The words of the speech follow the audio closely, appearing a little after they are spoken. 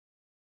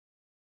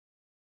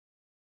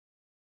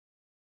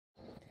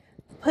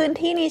พื้น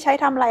ที่นี้ใช้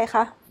ทำอะไรค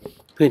ะ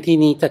พื้นที่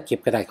นี้จัดเก็บ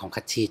กระดาษของ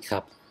คัดชีทครั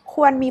บค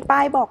วรมีป้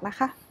ายบอกนะ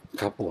คะ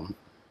ครับผม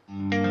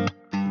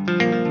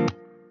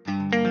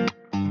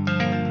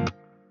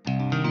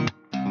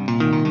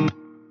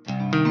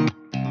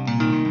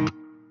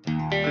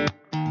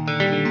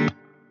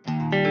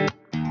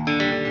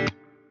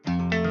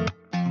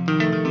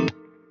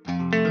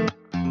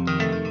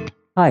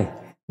Hi,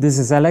 this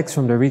is Alex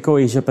from the Ricoh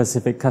Asia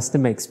Pacific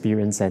Customer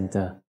Experience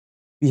Center.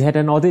 We had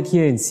an audit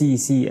here in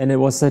CEC and it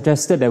was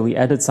suggested that we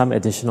added some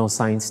additional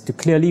signs to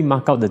clearly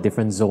mark out the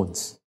different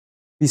zones.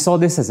 We saw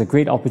this as a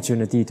great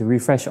opportunity to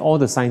refresh all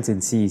the signs in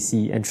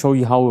CEC and show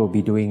you how we'll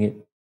be doing it.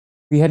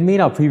 We had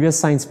made our previous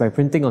signs by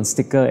printing on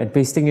sticker and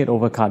pasting it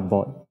over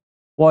cardboard.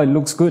 While it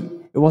looks good,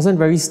 it wasn't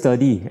very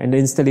sturdy and the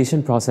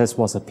installation process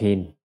was a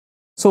pain.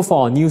 So for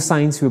our new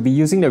signs, we'll be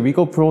using the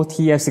Ricoh Pro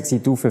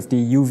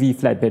TF6250 UV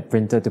flatbed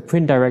printer to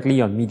print directly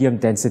on medium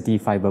density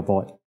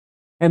fiberboard.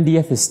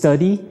 MDF is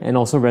sturdy and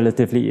also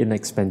relatively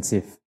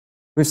inexpensive.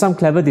 With some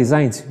clever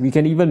designs, we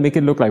can even make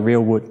it look like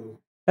real wood.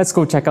 Let's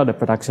go check out the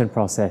production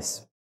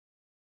process.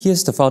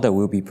 Here's the file that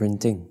we'll be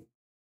printing.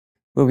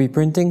 We'll be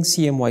printing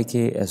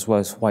CMYK as well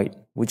as white,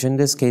 which in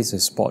this case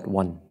is spot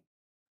 1.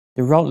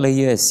 The route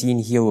layer as seen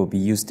here will be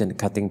used in the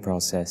cutting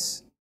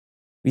process.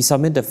 We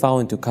submit the file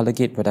into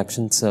ColorGate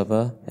production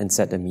server and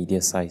set the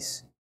media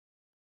size.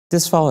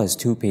 This file has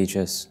 2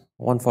 pages,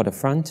 one for the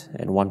front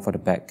and one for the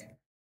back,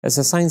 as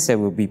the signs that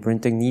we'll be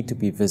printing need to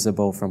be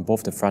visible from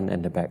both the front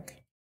and the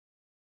back.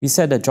 We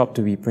set the job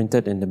to be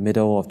printed in the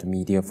middle of the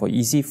media for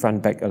easy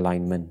front-back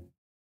alignment.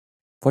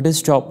 For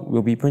this job,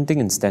 we'll be printing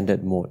in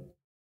standard mode.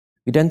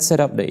 We then set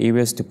up the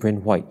areas to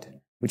print white,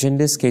 which in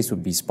this case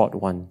would be spot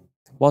 1,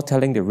 while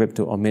telling the rib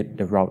to omit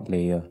the route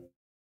layer.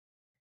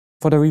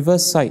 For the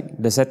reverse side,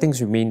 the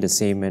settings remain the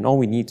same and all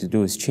we need to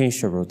do is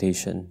change the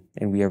rotation,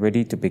 and we are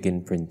ready to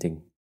begin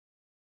printing.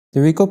 The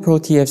Ricoh Pro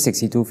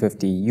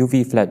TF6250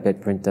 UV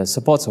flatbed printer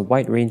supports a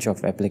wide range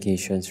of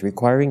applications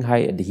requiring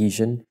high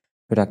adhesion,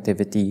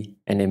 productivity,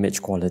 and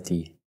image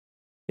quality.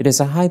 It is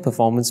a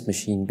high-performance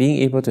machine,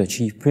 being able to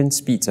achieve print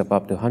speeds of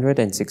up to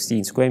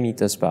 116 square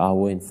meters per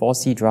hour in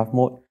 4C draft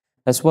mode,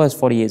 as well as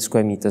 48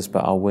 square meters per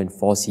hour in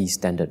 4C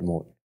standard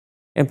mode.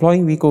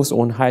 Employing Ricoh's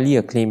own highly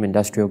acclaimed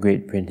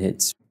industrial-grade print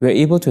heads, we are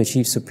able to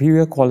achieve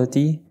superior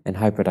quality and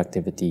high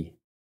productivity.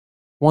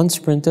 Once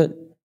printed,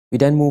 we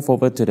then move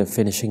over to the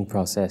finishing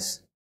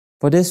process.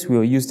 For this, we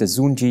will use the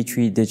Zoom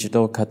G3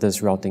 digital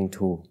cutters routing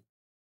tool.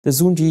 The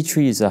Zoom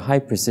G3 is a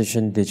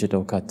high-precision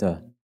digital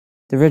cutter.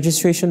 The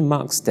registration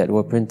marks that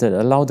were printed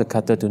allow the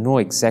cutter to know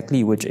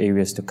exactly which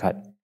areas to cut.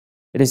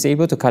 It is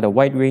able to cut a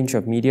wide range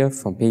of media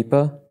from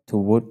paper to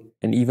wood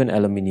and even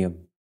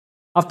aluminium.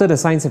 After the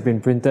signs have been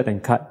printed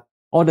and cut,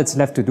 all that's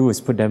left to do is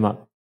put them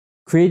up.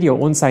 Create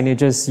your own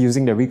signages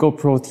using the Ricoh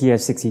Pro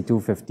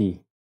TF6250.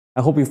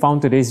 I hope you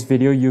found today's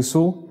video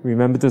useful.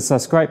 Remember to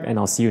subscribe and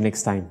I'll see you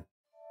next time.